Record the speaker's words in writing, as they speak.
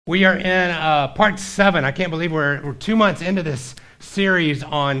We are in part 7. I can't believe we're 2 months into this series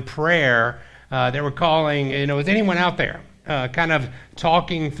on prayer that we're calling, is anyone out there? Kind of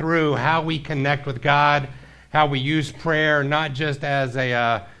talking through how we connect with God, how we use prayer, not just as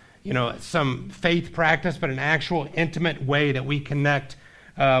some faith practice, but an actual intimate way that we connect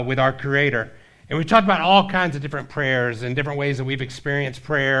with our Creator. And we talked about all kinds of different prayers and different ways that we've experienced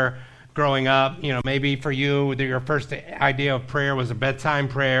prayer growing up. Maybe for you, your first idea of prayer was a bedtime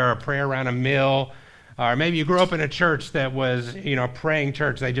prayer, or a prayer around a meal, or maybe you grew up in a church that was, a praying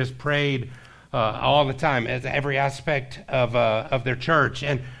church. They just prayed all the time, as every aspect of their church,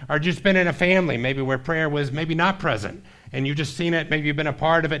 or just been in a family, maybe where prayer was maybe not present, and you've just seen it. Maybe you've been a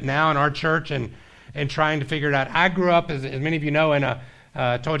part of it now in our church, and trying to figure it out. I grew up, as many of you know, in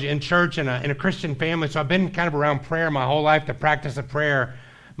in church, in a Christian family, so I've been kind of around prayer my whole life, the practice of prayer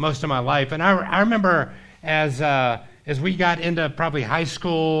most of my life. And I remember as we got into probably high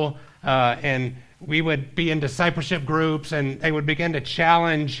school, and we would be in discipleship groups, and they would begin to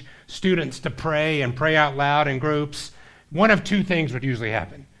challenge students to pray and pray out loud in groups. One of two things would usually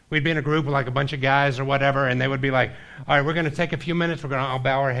happen. We'd be in a group with like a bunch of guys or whatever, and they would be like, all right, we're going to take a few minutes, we're going to all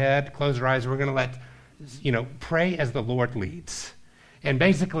bow our head, close our eyes, we're going to pray as the Lord leads. And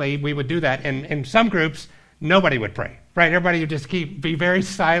basically we would do that. And in some groups, nobody would pray, right? Everybody would just be very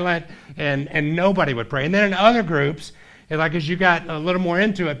silent, and nobody would pray. And then in other groups, as you got a little more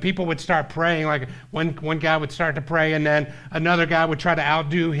into it, people would start praying. Like one guy would start to pray, and then another guy would try to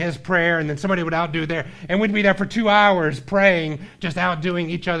outdo his prayer, and then somebody would outdo their, and we'd be there for 2 hours praying, just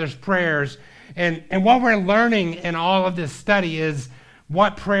outdoing each other's prayers. And what we're learning in all of this study is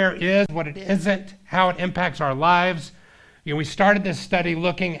what prayer is, what it isn't, how it impacts our lives. We started this study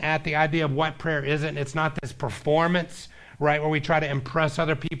looking at the idea of what prayer isn't. It's not this performance, right, where we try to impress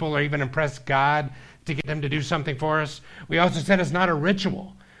other people or even impress God to get him to do something for us. We also said it's not a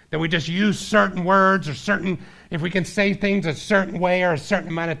ritual, that we just use certain words or if we can say things a certain way or a certain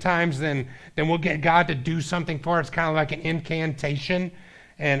amount of times, then we'll get God to do something for us, kind of like an incantation.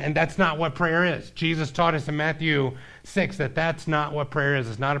 And that's not what prayer is. Jesus taught us in Matthew 6 that that's not what prayer is.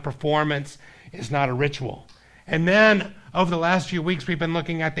 It's not a performance. It's not a ritual. And then over the last few weeks, we've been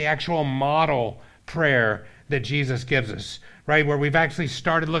looking at the actual model prayer that Jesus gives us, right? Where we've actually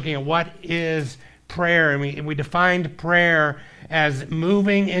started looking at what is prayer. And we defined prayer as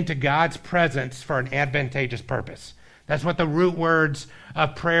moving into God's presence for an advantageous purpose. That's what the root words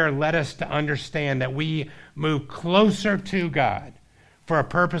of prayer led us to understand, that we move closer to God for a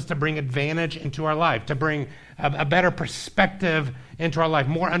purpose to bring advantage into our life, to bring a better perspective into our life,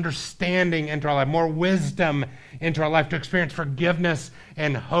 more understanding into our life, more wisdom into our life, to experience forgiveness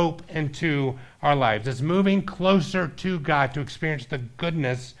and hope into our lives. It's moving closer to God to experience the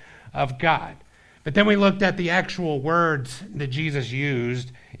goodness of God. But then we looked at the actual words that Jesus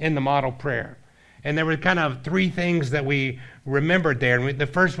used in the model prayer. And there were kind of 3 things that we remembered there. And the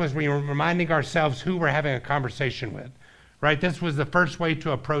first was we were reminding ourselves who we're having a conversation with. Right? This was the first way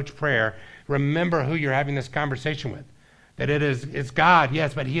to approach prayer. Remember who you're having this conversation with. That it's God,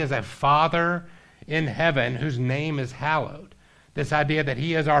 yes, but he is a Father in heaven whose name is hallowed. This idea that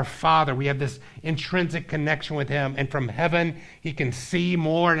he is our Father. We have this intrinsic connection with him. And from heaven, he can see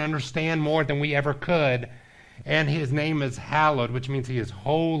more and understand more than we ever could. And his name is hallowed, which means he is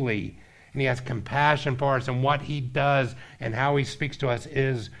holy. And he has compassion for us. And what he does and how he speaks to us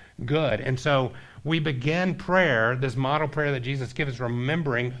is good. And so we begin prayer, this model prayer that Jesus gives us,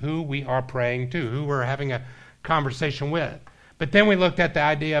 remembering who we are praying to, who we're having a conversation with. But then we looked at the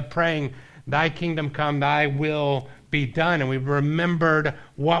idea of praying, thy kingdom come, thy will be done. And we remembered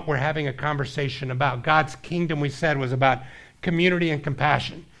what we're having a conversation about. God's kingdom, we said, was about community and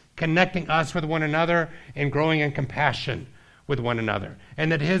compassion, connecting us with one another and growing in compassion with one another.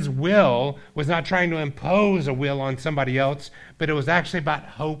 And that his will was not trying to impose a will on somebody else, but it was actually about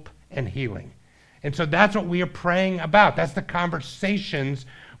hope and healing. And so that's what we are praying about. That's the conversations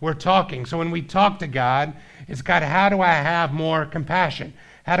we're talking. So when we talk to God, it's God, how do I have more compassion?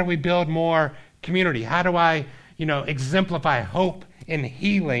 How do we build more community? How do I, exemplify hope and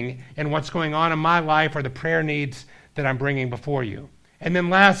healing in what's going on in my life, or the prayer needs that I'm bringing before you? And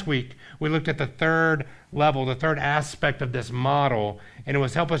then last week, we looked at the third level, the third aspect of this model, and it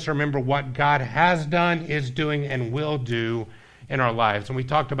was help us remember what God has done, is doing, and will do in our lives. And we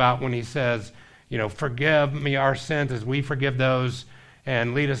talked about when he says, forgive me our sins as we forgive those,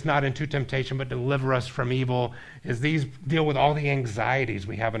 and lead us not into temptation, but deliver us from evil, is these deal with all the anxieties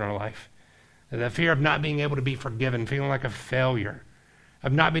we have in our life. The fear of not being able to be forgiven, feeling like a failure,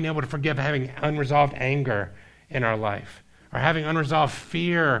 of not being able to forgive, having unresolved anger in our life, or having unresolved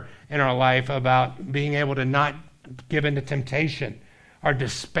fear in our life about being able to not give in to temptation, our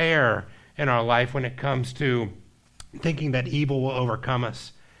despair in our life when it comes to thinking that evil will overcome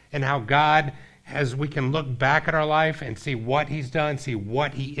us, and how God, as we can look back at our life and see what he's done, see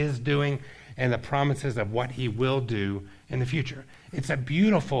what he is doing, and the promises of what he will do in the future. It's a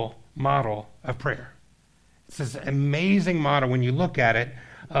beautiful model of prayer. It's this amazing model when you look at it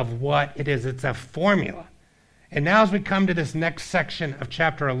of what it is. It's a formula. And now as we come to this next section of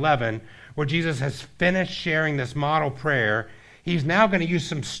chapter 11, where Jesus has finished sharing this model prayer, he's now going to use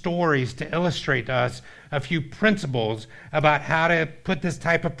some stories to illustrate to us a few principles about how to put this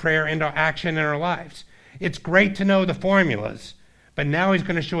type of prayer into action in our lives. It's great to know the formulas, but now he's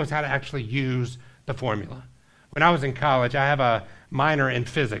going to show us how to actually use the formula. When I was in college, I have a minor in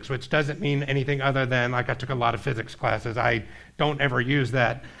physics, which doesn't mean anything other than like I took a lot of physics classes. I don't ever use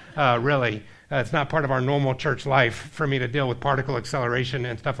that really. It's not part of our normal church life for me to deal with particle acceleration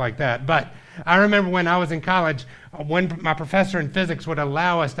and stuff like that. But I remember when I was in college, when my professor in physics would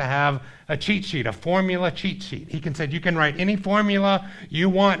allow us to have a cheat sheet, a formula cheat sheet. He said, you can write any formula you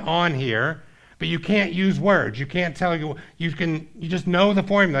want on here, but you can't use words. You can't tell you just know the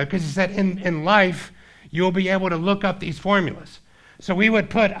formula. Because he said in life, you'll be able to look up these formulas. So we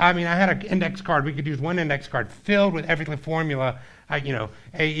would I had an index card. We could use one index card filled with every formula. A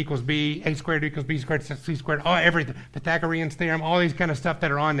equals B, A squared equals B squared, C squared, everything, Pythagorean's theorem, all these kind of stuff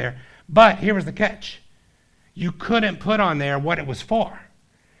that are on there. But here was the catch. You couldn't put on there what it was for.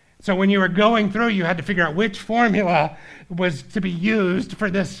 So when you were going through, you had to figure out which formula was to be used for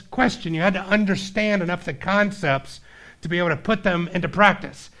this question. You had to understand enough of the concepts to be able to put them into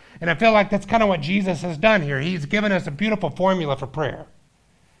practice. And I feel like that's kind of what Jesus has done here. He's given us a beautiful formula for prayer.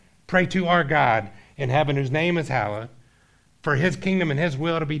 Pray to our God in heaven, whose name is hallowed, for his kingdom and his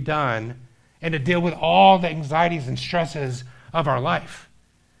will to be done, and to deal with all the anxieties and stresses of our life.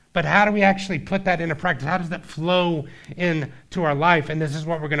 But how do we actually put that into practice? How does that flow into our life? And this is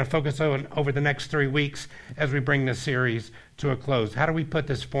what we're going to focus on over the next 3 weeks as we bring this series to a close. How do we put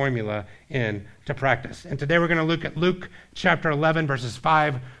this formula into practice? And today we're going to look at Luke chapter 11, verses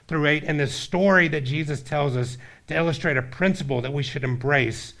 5 through 8, and this story that Jesus tells us to illustrate a principle that we should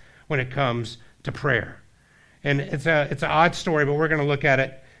embrace when it comes to prayer. And it's an odd story, but we're going to look at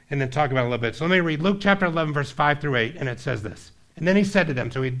it and then talk about it a little bit. So let me read Luke chapter 11, verse 5 through 8, and it says this. And then he said to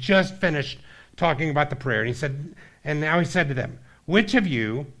them, so he had just finished talking about the prayer, and now he said to them, which of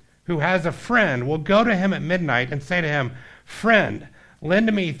you who has a friend will go to him at midnight and say to him, friend,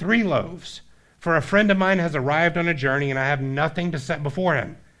 lend me 3 loaves, for a friend of mine has arrived on a journey, and I have nothing to set before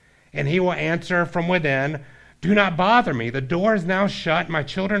him. And he will answer from within, do not bother me. The door is now shut. My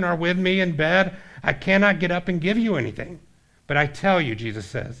children are with me in bed. I cannot get up and give you anything. But I tell you, Jesus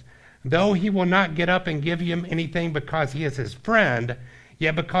says, though he will not get up and give him anything because he is his friend,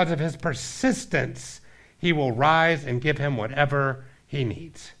 yet because of his persistence, he will rise and give him whatever he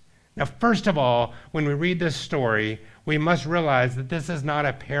needs. Now, first of all, when we read this story, we must realize that this is not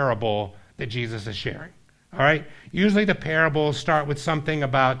a parable that Jesus is sharing. All right? Usually the parables start with something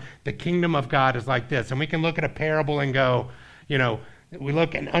about the kingdom of God is like this. And we can look at a parable and go, we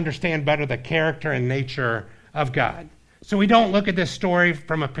look and understand better the character and nature of God. So we don't look at this story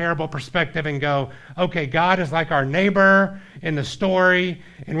from a parable perspective and go, okay, God is like our neighbor in the story,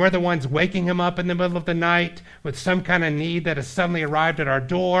 and we're the ones waking him up in the middle of the night with some kind of need that has suddenly arrived at our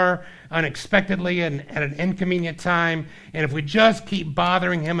door unexpectedly and at an inconvenient time. And if we just keep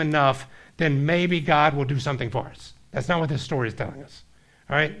bothering him enough, then maybe God will do something for us. That's not what this story is telling us.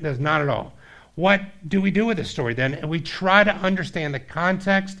 All right? That's not at all. What do we do with this story then? And we try to understand the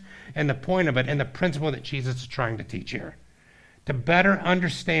context and the point of it and the principle that Jesus is trying to teach here. To better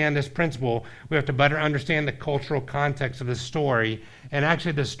understand this principle, we have to better understand the cultural context of this story. And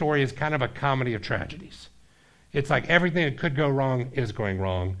actually, this story is kind of a comedy of tragedies. It's like everything that could go wrong is going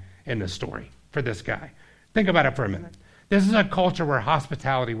wrong in this story for this guy. Think about it for a minute. This is a culture where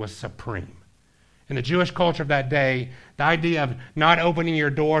hospitality was supreme. In the Jewish culture of that day, the idea of not opening your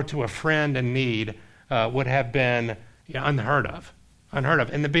door to a friend in need would have been unheard of.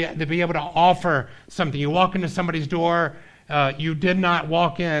 And to be able to offer something. You walk into somebody's door, you did not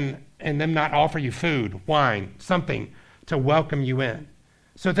walk in and them not offer you food, wine, something to welcome you in.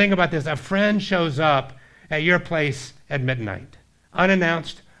 So think about this. A friend shows up at your place at midnight,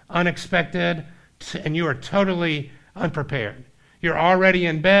 unannounced, unexpected, and you are totally unprepared. You're already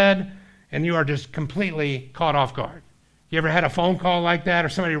in bed, and you are just completely caught off guard. You ever had a phone call like that, or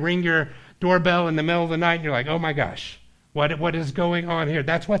somebody ring your doorbell in the middle of the night, and you're like, oh my gosh, what is going on here?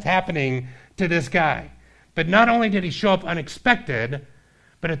 That's what's happening to this guy. But not only did he show up unexpected,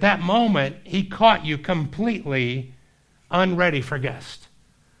 but at that moment, he caught you completely unready for guests.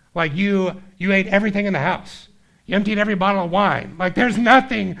 Like you ate everything in the house. You emptied every bottle of wine. Like, there's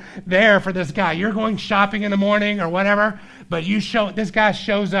nothing there for this guy. You're going shopping in the morning or whatever, but this guy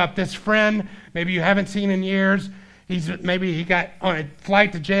shows up, this friend, maybe you haven't seen in years. Maybe he got on a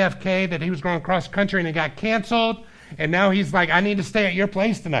flight to JFK that he was going cross country and it got canceled. And now he's like, I need to stay at your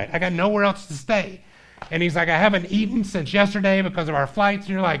place tonight. I got nowhere else to stay. And he's like, I haven't eaten since yesterday because of our flights. And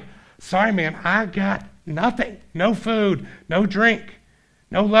you're like, sorry, man, I got nothing. No food, no drink,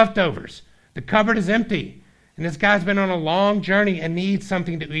 no leftovers. The cupboard is empty. And this guy's been on a long journey and needs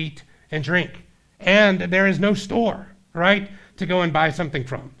something to eat and drink. And there is no store, right, to go and buy something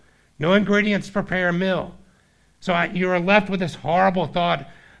from. No ingredients to prepare a meal. So you're left with this horrible thought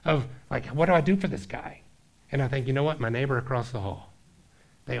of, like, what do I do for this guy? And I think, you know what? My neighbor across the hall,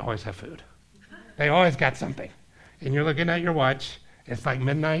 they always have food. They always got something. And you're looking at your watch. It's like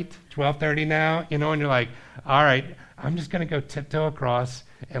midnight, 12:30 now, and you're like, all right, I'm just going to go tiptoe across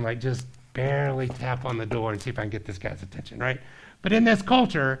and, like, just barely tap on the door and see if I can get this guy's attention, right? But in this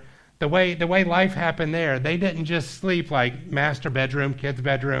culture, the way life happened there, they didn't just sleep like master bedroom, kids'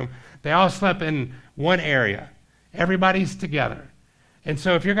 bedroom. They all slept in one area. Everybody's together. And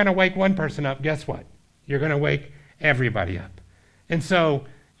so if you're going to wake one person up, guess what? You're going to wake everybody up. And so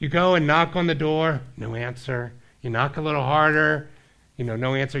you go and knock on the door, no answer. You knock a little harder,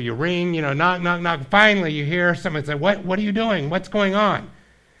 no answer. You ring, knock, knock, knock. Finally, you hear someone say, what are you doing? What's going on?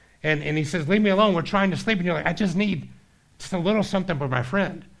 And he says, leave me alone. We're trying to sleep. And you're like, I just need just a little something for my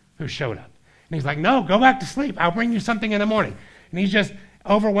friend who showed up. And he's like, no, go back to sleep. I'll bring you something in the morning. And he's just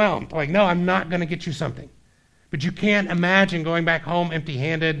overwhelmed. Like, no, I'm not going to get you something. But you can't imagine going back home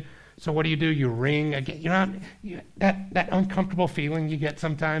empty-handed. So what do? You ring again. That uncomfortable feeling you get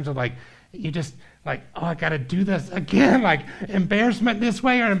sometimes of like, you just like, oh, I got to do this again. Like embarrassment this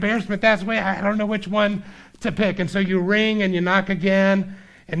way or embarrassment that way. I don't know which one to pick. And so you ring and you knock again.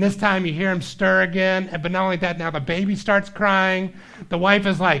 And this time you hear him stir again. But not only that, now the baby starts crying. The wife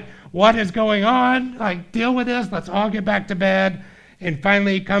is like, what is going on? Like, deal with this. Let's all get back to bed. And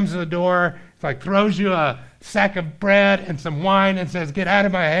finally he comes to the door. It's like throws you a sack of bread and some wine and says, get out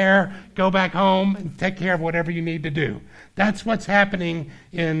of my hair, go back home and take care of whatever you need to do. That's what's happening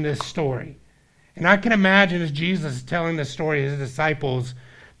in this story. And I can imagine as Jesus is telling this story to his disciples,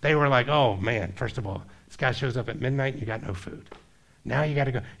 they were like, oh man, first of all, this guy shows up at midnight and you got no food. Now you got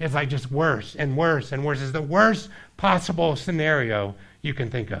to go. It's like just worse and worse and worse. It's the worst possible scenario you can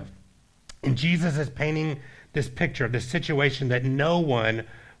think of. And Jesus is painting this picture of this situation that no one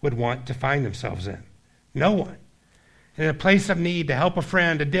would want to find themselves in. No one. In a place of need, to help a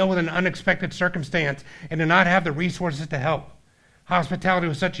friend, to deal with an unexpected circumstance, and to not have the resources to help. Hospitality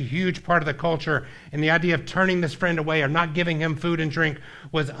was such a huge part of the culture, and the idea of turning this friend away or not giving him food and drink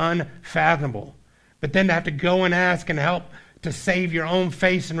was unfathomable. But then to have to go and ask and help to save your own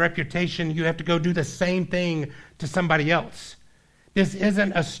face and reputation, you have to go do the same thing to somebody else. This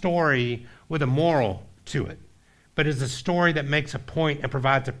isn't a story with a moral to it, but is a story that makes a point and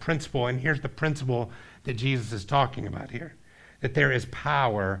provides a principle. And here's the principle that Jesus is talking about here, that there is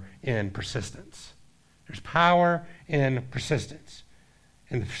power in persistence. There's power in persistence,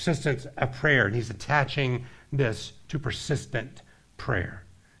 and the persistence of prayer. And he's attaching this to persistent prayer.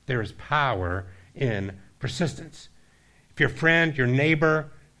 There is power in persistence. If your friend, your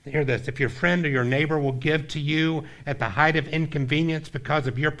neighbor, hear this, if your friend or your neighbor will give to you at the height of inconvenience because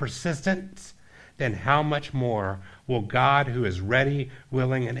of your persistence, then how much more will God, who is ready,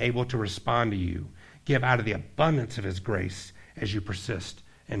 willing, and able to respond to you, give out of the abundance of his grace as you persist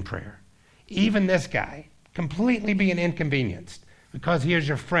in prayer? Even this guy, completely being inconvenienced because he is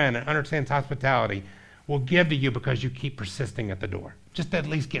your friend and understands hospitality, will give to you because you keep persisting at the door, just to at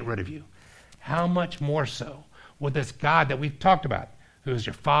least get rid of you. How much more so will this God that we've talked about, who is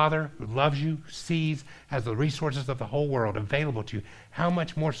your Father, who loves you, sees, has the resources of the whole world available to you, how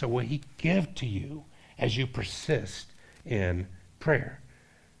much more so will he give to you as you persist in prayer?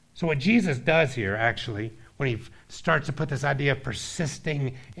 So what Jesus does here, actually, when he starts to put this idea of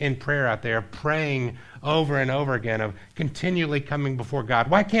persisting in prayer out there, praying over and over again, of continually coming before God.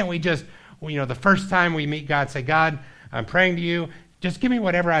 Why can't we just, the first time we meet God, say, God, I'm praying to you, just give me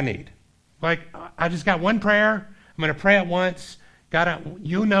whatever I need. Like, I just got one prayer. I'm going to pray it once. God,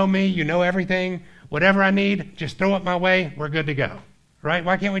 you know me. You know everything. Whatever I need, just throw it my way. We're good to go. Right?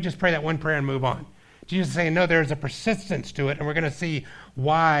 Why can't we just pray that one prayer and move on? Jesus is saying, no, there's a persistence to it, and we're going to see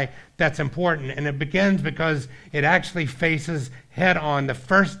why that's important. And it begins because it actually faces head on the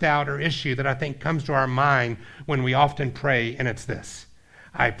first doubt or issue that I think comes to our mind when we often pray, and it's this.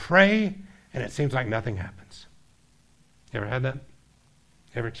 I pray, and it seems like nothing happens. You ever had that?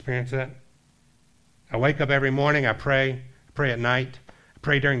 Ever experienced that? I wake up every morning, I pray at night, I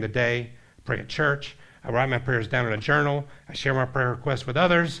pray during the day, I pray at church, I write my prayers down in a journal. I share my prayer requests with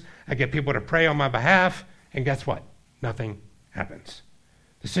others. I get people to pray on my behalf. And guess what? Nothing happens.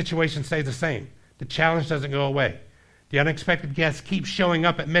 The situation stays the same. The challenge doesn't go away. The unexpected guests keep showing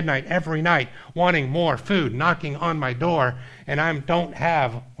up at midnight every night, wanting more food, knocking on my door, and I don't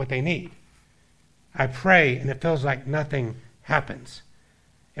have what they need. I pray, and it feels like nothing happens.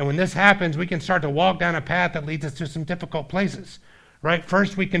 And when this happens, we can start to walk down a path that leads us to some difficult places, right?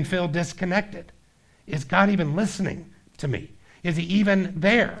 First, we can feel disconnected. Is God even listening to me? Is he even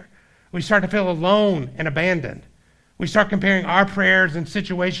there? We start to feel alone and abandoned. We start comparing our prayers and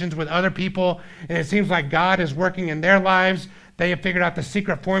situations with other people, and it seems like God is working in their lives. They have figured out the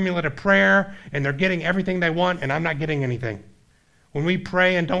secret formula to prayer, and they're getting everything they want, and I'm not getting anything. When we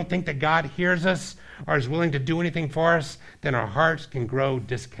pray and don't think that God hears us or is willing to do anything for us, then our hearts can grow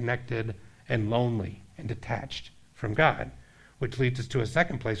disconnected and lonely and detached from God, which leads us to a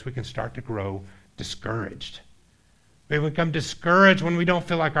second place. We can start to grow discouraged. We become discouraged when we don't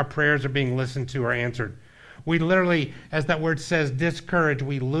feel like our prayers are being listened to or answered. We literally, as that word says, discourage,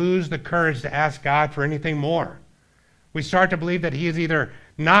 we lose the courage to ask God for anything more. We start to believe that he is either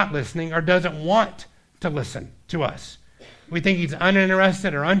not listening or doesn't want to listen to us. We think he's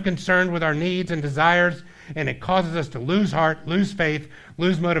uninterested or unconcerned with our needs and desires, and it causes us to lose heart, lose faith,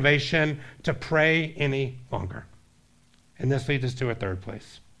 lose motivation to pray any longer. And this leads us to a third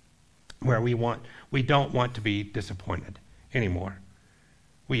place, where we don't want to be disappointed anymore.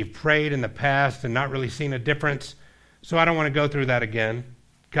 We've prayed in the past and not really seen a difference, so I don't want to go through that again.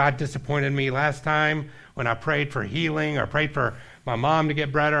 God disappointed me last time when I prayed for healing or prayed for my mom to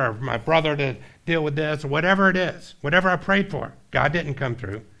get better or my brother to deal with this or whatever it is, whatever I prayed for. God didn't come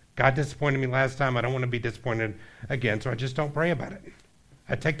through. God disappointed me last time. I don't want to be disappointed again, so I just don't pray about it.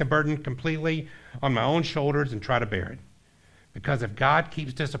 I take the burden completely on my own shoulders and try to bear it. Because if God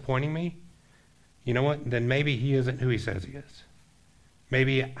keeps disappointing me, you know what? Then maybe he isn't who he says he is.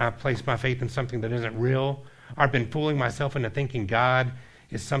 Maybe I've placed my faith in something that isn't real. Or I've been fooling myself into thinking God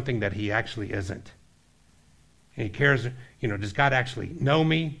is something that he actually isn't. And he cares, does God actually know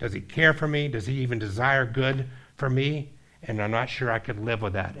me? Does he care for me? Does he even desire good for me? And I'm not sure I could live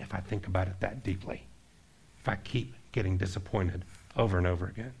with that if I think about it that deeply. If I keep getting disappointed over and over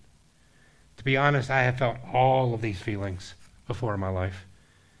again. To be honest, I have felt all of these feelings before in my life.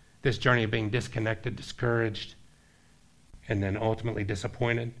 This journey of being disconnected, discouraged, and then ultimately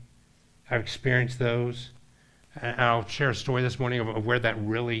disappointed. I've experienced those. And I'll share a story this morning of where that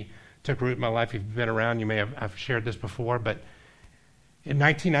really took root in my life. If you've been around, you may have I've shared this before, but in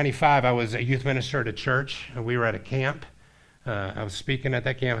 1995, I was a youth minister at a church, and we were at a camp. I was speaking at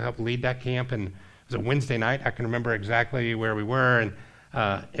that camp, helped lead that camp, and it was a Wednesday night. I can remember exactly where we were, and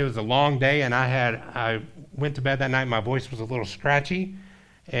it was a long day, and I went to bed that night. My voice was a little scratchy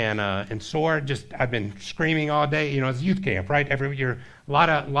and sore. I'd been screaming all day. It's youth camp, right? Every year, a lot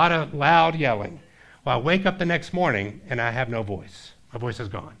of loud yelling. Well, I wake up the next morning, and I have no voice. My voice is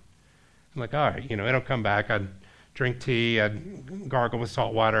gone. I'm like, all right, it'll come back. I'd drink tea, I'd gargle with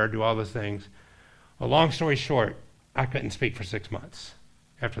salt water, do all those things. Well, long story short, I couldn't speak for 6 months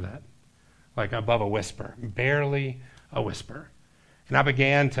after that. Like above a whisper, barely a whisper. And I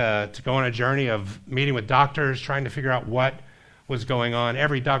began to go on a journey of meeting with doctors, trying to figure out what was going on.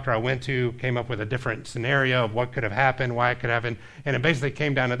 Every doctor I went to came up with a different scenario of what could have happened, why it could happen. And it basically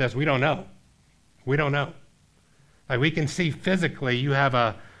came down to this: we don't know. We don't know. Like, we can see physically you have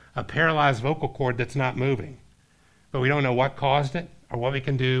a paralyzed vocal cord that's not moving, but we don't know what caused it or what we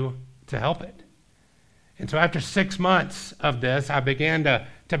can do to help it. And so after 6 months of this, I began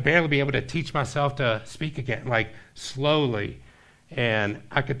to barely be able to teach myself to speak again, like slowly. And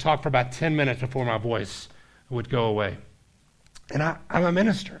I could talk for about 10 minutes before my voice would go away. And I'm a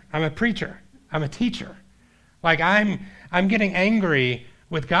minister. I'm a preacher. I'm a teacher. Like, I'm getting angry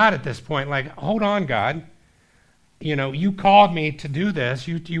with God at this point. Like, hold on, God. You called me to do this.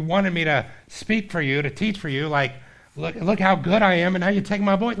 You wanted me to speak for you, to teach for you. Like, look how good I am, and now you take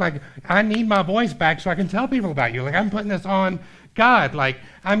my voice. Like, I need my voice back so I can tell people about you. Like, I'm putting this on God. Like,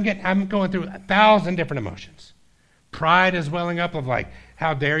 I'm going through 1,000 different emotions. Pride is welling up of like,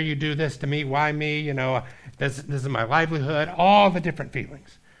 how dare you do this to me? Why me? This is my livelihood. All the different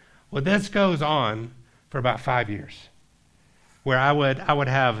feelings. Well, this goes on for about 5 years, where I would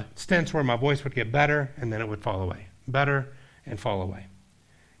have stints where my voice would get better, and then it would fall away. Better and fall away.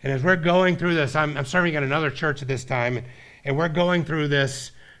 And as we're going through this, I'm serving at another church at this time, and we're going through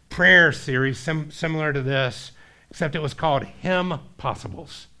this prayer series similar to this, except it was called Him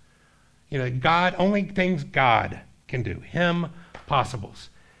Possibles. God, only things God can do. Him Possibles.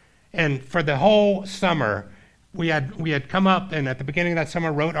 And for the whole summer, we had come up and at the beginning of that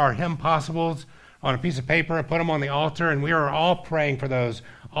summer wrote our Him Possibles on a piece of paper and put them on the altar, and we were all praying for those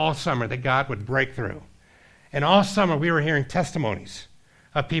all summer that God would break through. And all summer we were hearing testimonies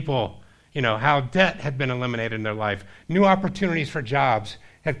of people, how debt had been eliminated in their life. New opportunities for jobs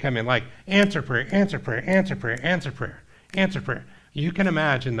had come in, like answer prayer, answer prayer, answer prayer, answer prayer, answer prayer. You can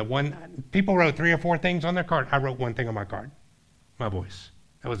imagine people wrote 3 or 4 things on their card. I wrote one thing on my card, my voice.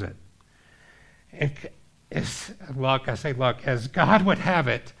 That was it. And as luck, as God would have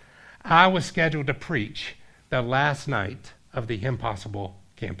it, I was scheduled to preach the last night of the Impossible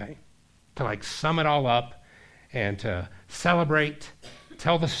campaign, to sum it all up and to celebrate,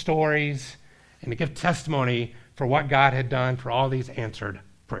 tell the stories, and to give testimony for what God had done for all these answered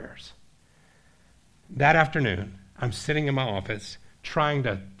prayers. That afternoon, I'm sitting in my office trying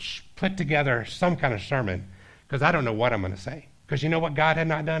to put together some kind of sermon because I don't know what I'm going to say. Because you know what God had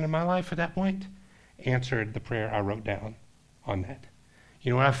not done in my life at that point? Answered the prayer I wrote down on that.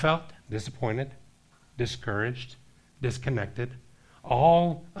 You know what I felt? Disappointed, discouraged, disconnected,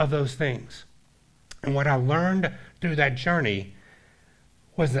 all of those things. And what I learned through that journey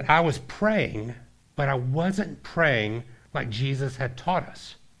was that I was praying, but I wasn't praying like Jesus had taught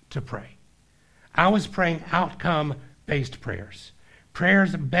us to pray. I was praying outcome-based prayers,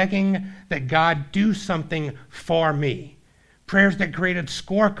 prayers begging that God do something for me, prayers that created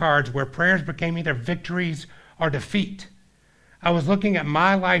scorecards where prayers became either victories or defeat. I was looking at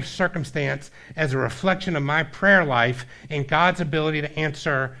my life circumstance as a reflection of my prayer life and God's ability to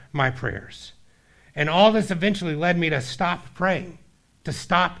answer my prayers. And all this eventually led me to stop praying, to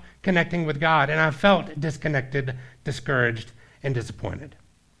stop connecting with God. And I felt disconnected, discouraged, and disappointed.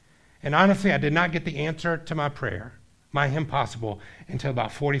 And honestly, I did not get the answer to my prayer, my impossible, until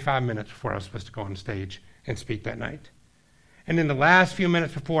about 45 minutes before I was supposed to go on stage and speak that night. And in the last few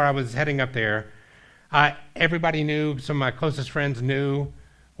minutes before I was heading up there, everybody knew, some of my closest friends knew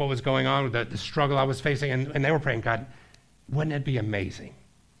what was going on with the struggle I was facing, and they were praying, God, wouldn't it be amazing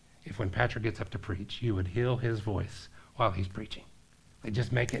if when Patrick gets up to preach, you would heal his voice while he's preaching? Like,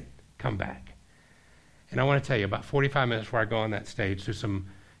 just make it come back. And I want to tell you, about 45 minutes before I go on that stage, through some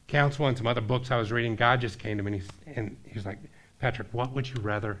counsel and some other books I was reading, God just came to me and he was like, Patrick, what would you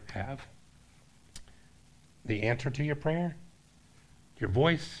rather have? The answer to your prayer, your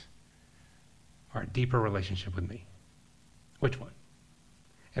voice, or a deeper relationship with me? Which one?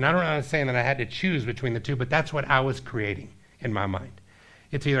 And I don't understand that I had to choose between the two, but that's what I was creating in my mind.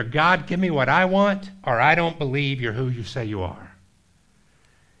 It's either God, give me what I want, or I don't believe you're who you say you are.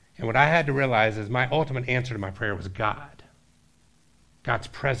 And what I had to realize is my ultimate answer to my prayer was God. God's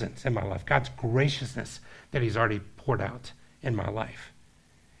presence in my life, God's graciousness that he's already poured out in my life.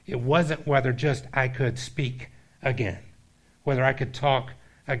 It wasn't whether just I could speak again, whether I could talk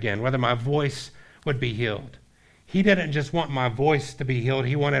again, whether my voice would be healed. He didn't just want my voice to be healed,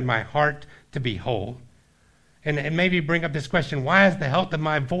 he wanted my heart to be whole. And maybe bring up this question, why is the health of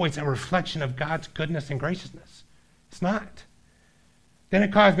my voice a reflection of God's goodness and graciousness? It's not. Then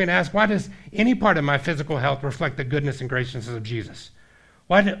it caused me to ask, why does any part of my physical health reflect the goodness and graciousness of Jesus?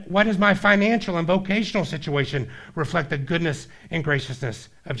 Why does my financial and vocational situation reflect the goodness and graciousness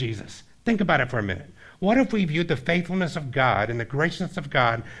of Jesus? Think about it for a minute. What if we viewed the faithfulness of God and the graciousness of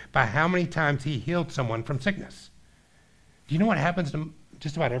God by how many times he healed someone from sickness? Do you know what happens to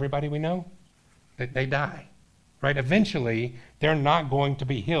just about everybody we know? They die, right? Eventually, they're not going to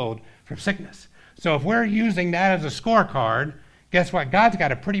be healed from sickness. So if we're using that as a scorecard, guess what? God's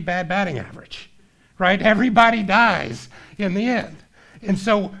got a pretty bad batting average, right? Everybody dies in the end. And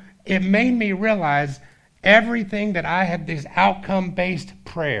so it made me realize everything that I had, this outcome-based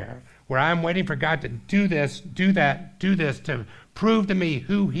prayer, where I'm waiting for God to do this, do that, do this, to prove to me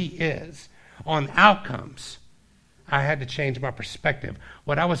who he is on outcomes, I had to change my perspective.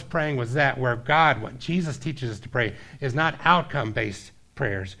 What I was praying was that where God, what Jesus teaches us to pray, is not outcome-based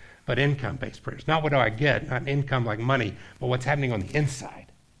prayers, but income-based prayers. Not what do I get, not income like money, but what's happening on the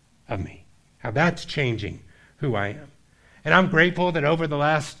inside of me. How that's changing who I am. And I'm grateful that over the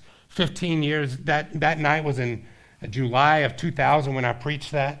last 15 years, that night was in July of 2000 when I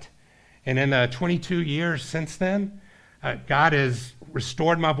preached that. And in the 22 years since then, God has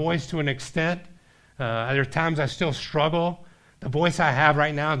restored my voice to an extent. There are times I still struggle. The voice I have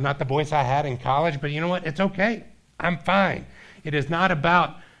right now is not the voice I had in college, but you know what? It's okay. I'm fine. It is not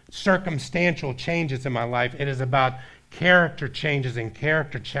about circumstantial changes in my life. It is about character changes and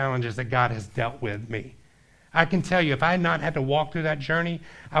character challenges that God has dealt with me. I can tell you, if I had not had to walk through that journey,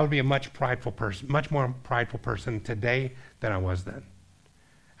 I would be a much more prideful person today than I was then.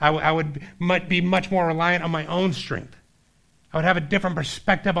 I would be much more reliant on my own strength. I would have a different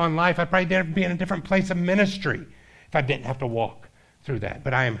perspective on life. I'd probably be in a different place of ministry if I didn't have to walk through that.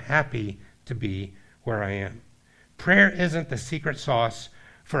 But I am happy to be where I am. Prayer isn't the secret sauce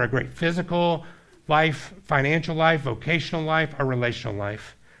for a great physical life, financial life, vocational life, or relational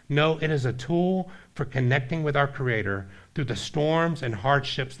life. No, it is a tool for connecting with our Creator through the storms and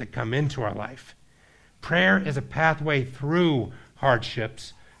hardships that come into our life. Prayer is a pathway through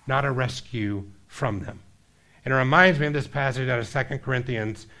hardships, not a rescue from them. And it reminds me of this passage out of 2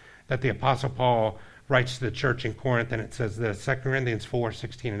 Corinthians that the Apostle Paul writes to the church in Corinth, and it says this, 2 Corinthians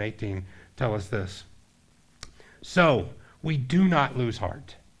 4:16 and 18 tell us this. So, we do not lose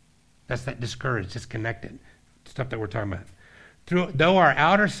heart. That's that discouraged, disconnected stuff that we're talking about. Though our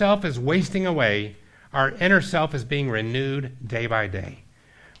outer self is wasting away, our inner self is being renewed day by day.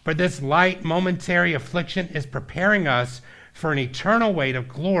 For this light, momentary affliction is preparing us for an eternal weight of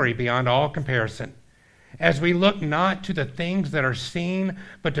glory beyond all comparison, as we look not to the things that are seen,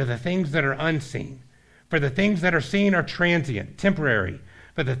 but to the things that are unseen. For the things that are seen are transient, temporary,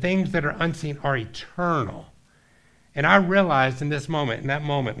 but the things that are unseen are eternal. And I realized in that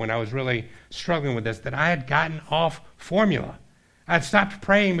moment when I was really struggling with this, that I had gotten off formula. I had stopped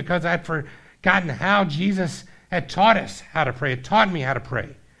praying because I had forgotten how Jesus had taught us how to pray, had taught me how to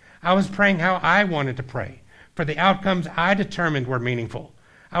pray. I was praying how I wanted to pray, for the outcomes I determined were meaningful.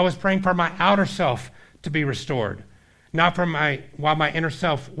 I was praying for my outer self to be restored, not while my inner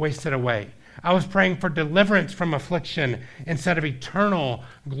self wasted away. I was praying for deliverance from affliction instead of eternal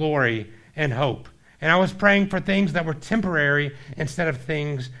glory and hope. And I was praying for things that were temporary instead of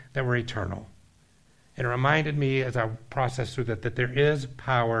things that were eternal. And it reminded me as I processed through that there is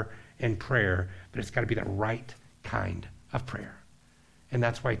power in prayer, but it's got to be the right kind of prayer. And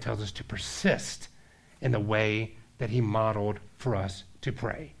that's why he tells us to persist in the way that he modeled for us to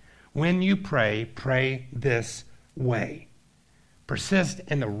pray. When you pray, pray this way. Persist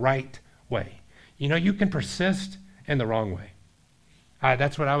in the right way. You know, you can persist in the wrong way.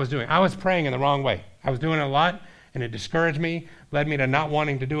 That's what I was doing. I was praying in the wrong way. I was doing it a lot, and it discouraged me, led me to not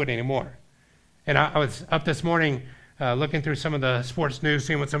wanting to do it anymore. And I was up this morning looking through some of the sports news,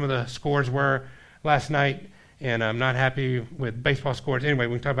 seeing what some of the scores were last night, and I'm not happy with baseball scores. Anyway,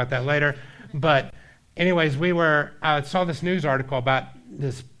 we can talk about that later. But anyways, I saw this news article about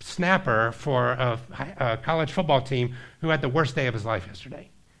this snapper for a college football team who had the worst day of his life yesterday.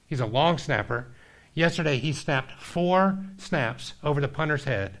 He's a long snapper. Yesterday, he snapped 4 snaps over the punter's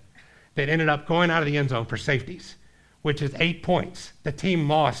head that ended up going out of the end zone for safeties, which is 8 points. The team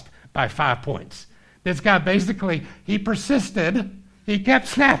lost by 5 points. This guy basically, he persisted. He kept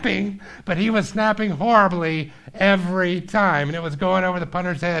snapping, but he was snapping horribly every time, and it was going over the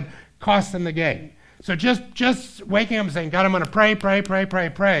punter's head, costing the game. So just waking up and saying, God, I'm going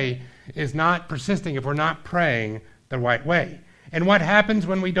to pray, is not persisting if we're not praying the right way. And what happens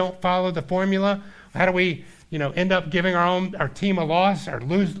when we don't follow the formula? How do we, end up giving our team a loss or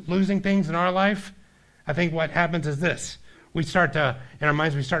losing things in our life? I think what happens is this. We start to, in our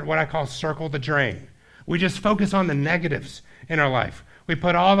minds, what I call circle the drain. We just focus on the negatives in our life. We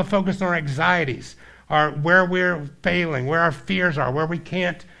put all the focus on our anxieties, where we're failing, where our fears are, where we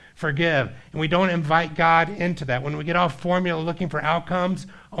can't forgive. And we don't invite God into that. When we get off formula looking for outcomes,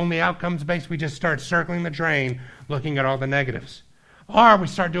 only outcomes based, we just start circling the drain, looking at all the negatives. Or we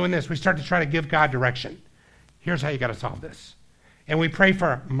start doing this. We start to try to give God direction. Here's how you got to solve this. And we pray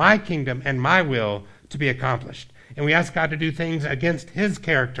for my kingdom and my will to be accomplished. And we ask God to do things against his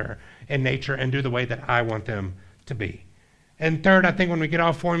character and nature and do the way that I want them to be. And third, I think when we get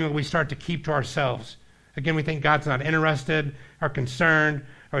off formula, we start to keep to ourselves. Again, we think God's not interested or concerned,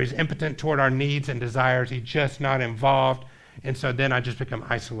 or he's impotent toward our needs and desires. He's just not involved. And so then I just become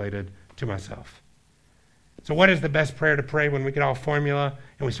isolated to myself. So what is the best prayer to pray when we get off formula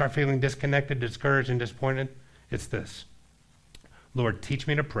and we start feeling disconnected, discouraged, and disappointed? It's this. Lord, teach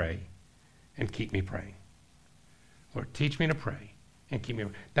me to pray and keep me praying. Lord, teach me to pray and keep me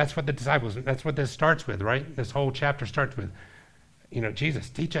praying. That's what that's what this starts with, right? This whole chapter starts with, Jesus,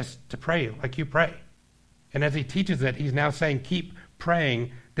 teach us to pray like you pray. And as he teaches it, he's now saying, keep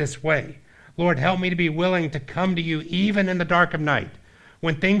praying this way. Lord, help me to be willing to come to you even in the dark of night,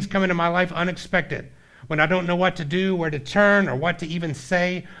 when things come into my life unexpected, when I don't know what to do, where to turn, or what to even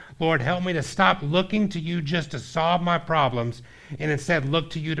say. Lord, help me to stop looking to you just to solve my problems and instead look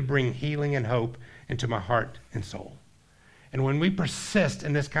to you to bring healing and hope into my heart and soul. And when we persist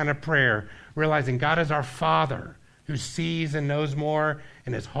in this kind of prayer, realizing God is our Father who sees and knows more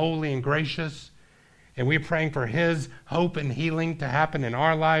and is holy and gracious, and we're praying for his hope and healing to happen in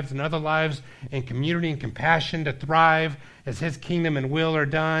our lives and other lives, and community and compassion to thrive as his kingdom and will are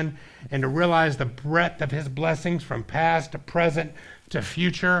done, and to realize the breadth of his blessings from past to present to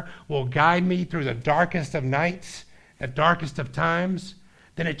future will guide me through the darkest of nights, the darkest of times,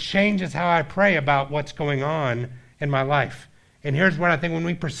 then it changes how I pray about what's going on in my life. And here's what I think when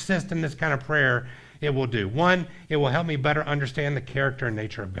we persist in this kind of prayer, it will do. One, it will help me better understand the character and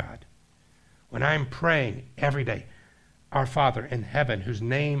nature of God. When I'm praying every day, our Father in heaven, whose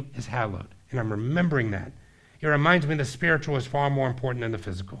name is hallowed, and I'm remembering that, it reminds me the spiritual is far more important than the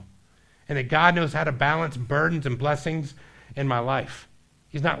physical. And that God knows how to balance burdens and blessings in my life.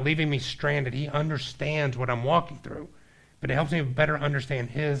 He's not leaving me stranded. He understands what I'm walking through. But it helps me better understand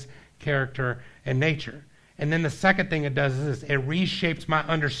his character and nature. And then the second thing it does is this. It reshapes my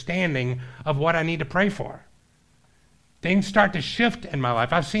understanding of what I need to pray for. Things start to shift in my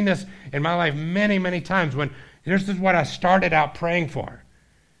life. I've seen this in my life many, many times when this is what I started out praying for.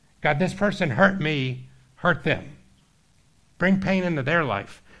 God, this person hurt me, hurt them. Bring pain into their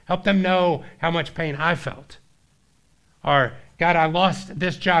life. Help them know how much pain I felt. Or, God, I lost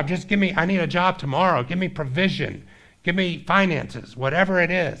this job. I need a job tomorrow. Give me provision. Give me finances, whatever it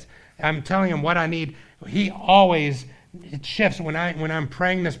is. I'm telling him what I need. It shifts when I'm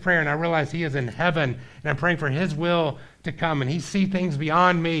praying this prayer and I realize he is in heaven and I'm praying for his will to come and he sees things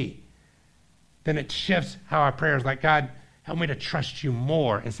beyond me. Then it shifts how our prayer is like, God, help me to trust you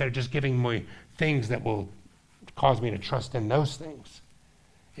more instead of just giving me things that will cause me to trust in those things.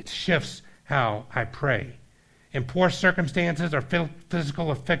 It shifts how I pray. And poor circumstances or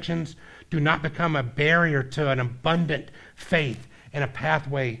physical afflictions do not become a barrier to an abundant faith and a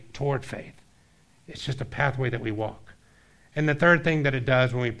pathway toward faith. It's just a pathway that we walk. And the third thing that it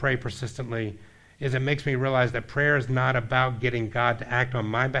does when we pray persistently is it makes me realize that prayer is not about getting God to act on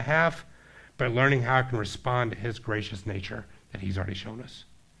my behalf, but learning how I can respond to his gracious nature that he's already shown us.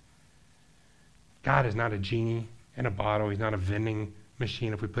 God is not a genie in a bottle. He's not a vending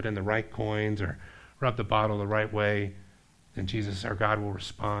machine. If we put in the right coins or rub the bottle the right way, then Jesus, our God, will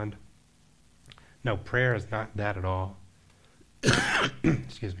respond. No, prayer is not that at all.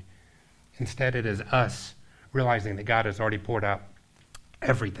 Excuse me. Instead, it is us realizing that God has already poured out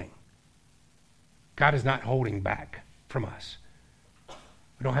everything. God is not holding back from us.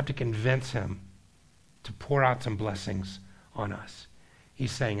 We don't have to convince him to pour out some blessings on us.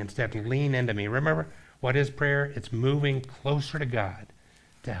 He's saying, instead, lean into me. Remember, what is prayer? It's moving closer to God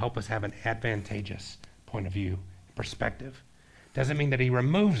to help us have an advantageous point of view, perspective. Doesn't mean that he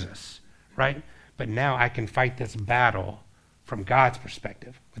removes us, right? But now I can fight this battle from God's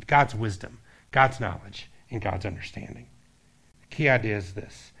perspective, with God's wisdom, God's knowledge, and God's understanding. The key idea is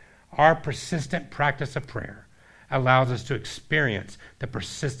this. Our persistent practice of prayer allows us to experience the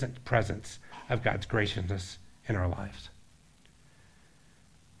persistent presence of God's graciousness in our lives.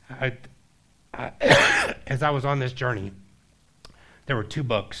 As I was on this journey, there were two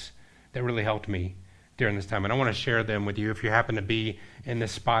books that really helped me during this time, and I want to share them with you if you happen to be in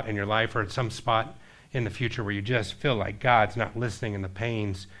this spot in your life or at some spot in the future where you just feel like God's not listening and the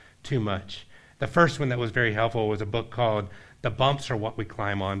pain's too much. The first one that was very helpful was a book called The Bumps Are What We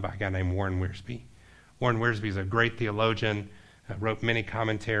Climb On by a guy named Warren Wiersbe. Warren Wiersbe is a great theologian, wrote many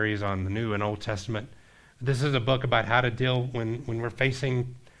commentaries on the New and Old Testament. This is a book about how to deal when we're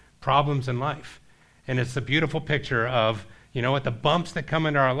facing problems in life. And it's a beautiful picture of, you know what, the bumps that come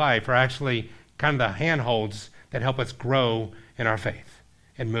into our life are actually kind of the handholds that help us grow in our faith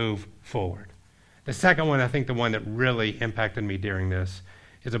and move forward. The second one, I think the one that really impacted me during this,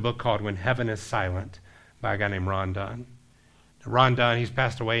 is a book called When Heaven is Silent by a guy named Ron Dunn. Ron Dunn, he's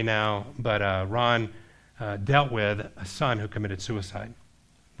passed away now, but Ron dealt with a son who committed suicide.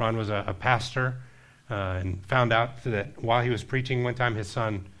 Ron was a pastor and found out that while he was preaching one time, his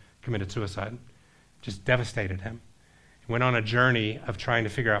son committed suicide. Just devastated him. He went on a journey of trying to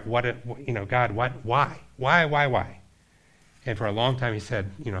figure out God, why? And for a long time he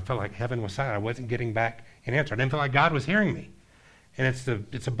said, I felt like heaven was silent. I wasn't getting back an answer. I didn't feel like God was hearing me. And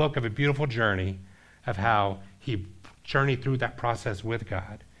it's a book of a beautiful journey of how he journeyed through that process with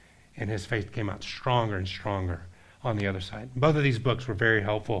God, and his faith came out stronger and stronger on the other side. Both of these books were very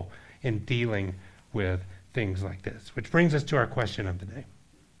helpful in dealing with things like this, which brings us to our question of the day.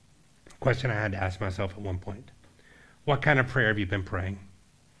 A question I had to ask myself at one point. What kind of prayer have you been praying?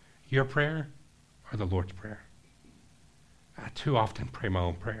 Your prayer or the Lord's Prayer? I too often pray my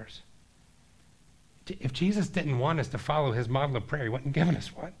own prayers. If Jesus didn't want us to follow his model of prayer, he wouldn't give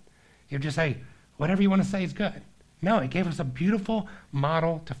us one. He would just say, whatever you want to say is good. No, he gave us a beautiful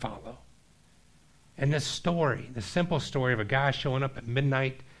model to follow. And this story, the simple story of a guy showing up at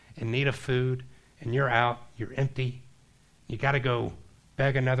midnight in need of food, and you're out, you're empty, you got to go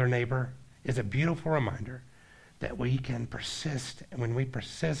beg another neighbor, is a beautiful reminder that we can persist. And when we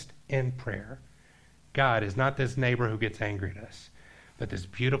persist in prayer, God is not this neighbor who gets angry at us, but this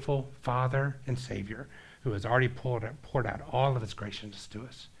beautiful Father and Savior who has already poured out all of his graciousness to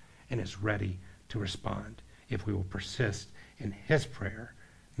us and is ready to respond if we will persist in his prayer,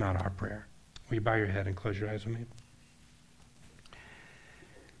 not our prayer. Will you bow your head and close your eyes with me?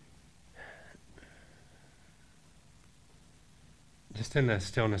 Just in the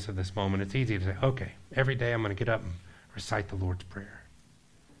stillness of this moment, it's easy to say, okay, every day I'm going to get up and recite the Lord's Prayer.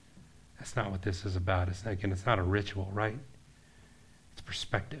 That's not what this is about. It's not a ritual, right? It's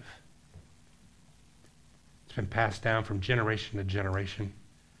perspective. It's been passed down from generation to generation,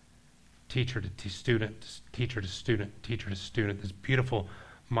 teacher to student, teacher to student, teacher to student, this beautiful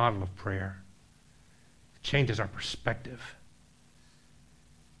model of prayer. It changes our perspective.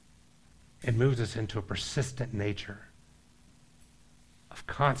 It moves us into a persistent nature of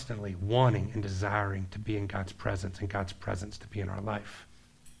constantly wanting and desiring to be in God's presence and God's presence to be in our life.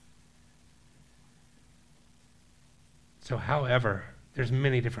 So however, there's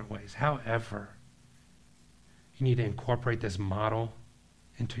many different ways. However, you need to incorporate this model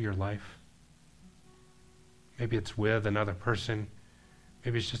into your life. Maybe it's with another person.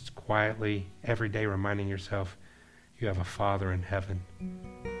 Maybe it's just quietly, every day reminding yourself you have a Father in heaven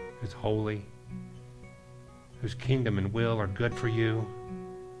who's holy, whose kingdom and will are good for you,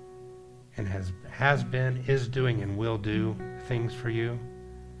 and has been, is doing, and will do things for you.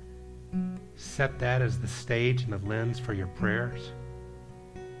 Set that as the stage and the lens for your prayers.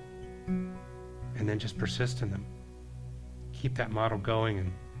 And then just persist in them. Keep that model going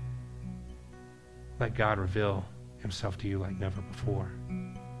and let God reveal himself to you like never before.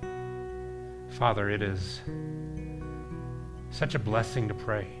 Father, it is such a blessing to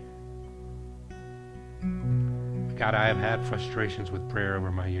pray. God, I have had frustrations with prayer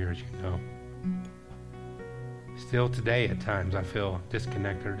over my years, you know. Still today, at times, I feel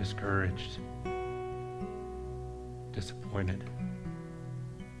disconnected or discouraged, disappointed.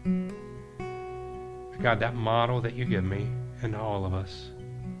 But God, that model that you give me and to all of us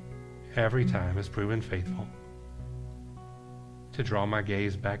every time has proven faithful to draw my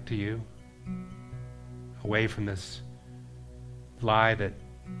gaze back to you, away from this lie that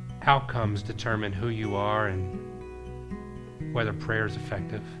outcomes determine who you are and whether prayer is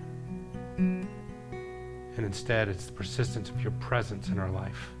effective. And instead, it's the persistence of your presence in our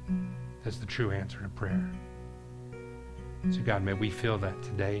life that's the true answer to prayer. So God, may we feel that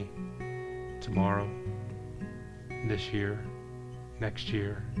today, tomorrow, this year, next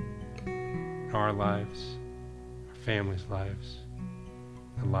year, in our lives, our families' lives,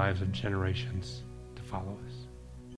 the lives of generations to follow us.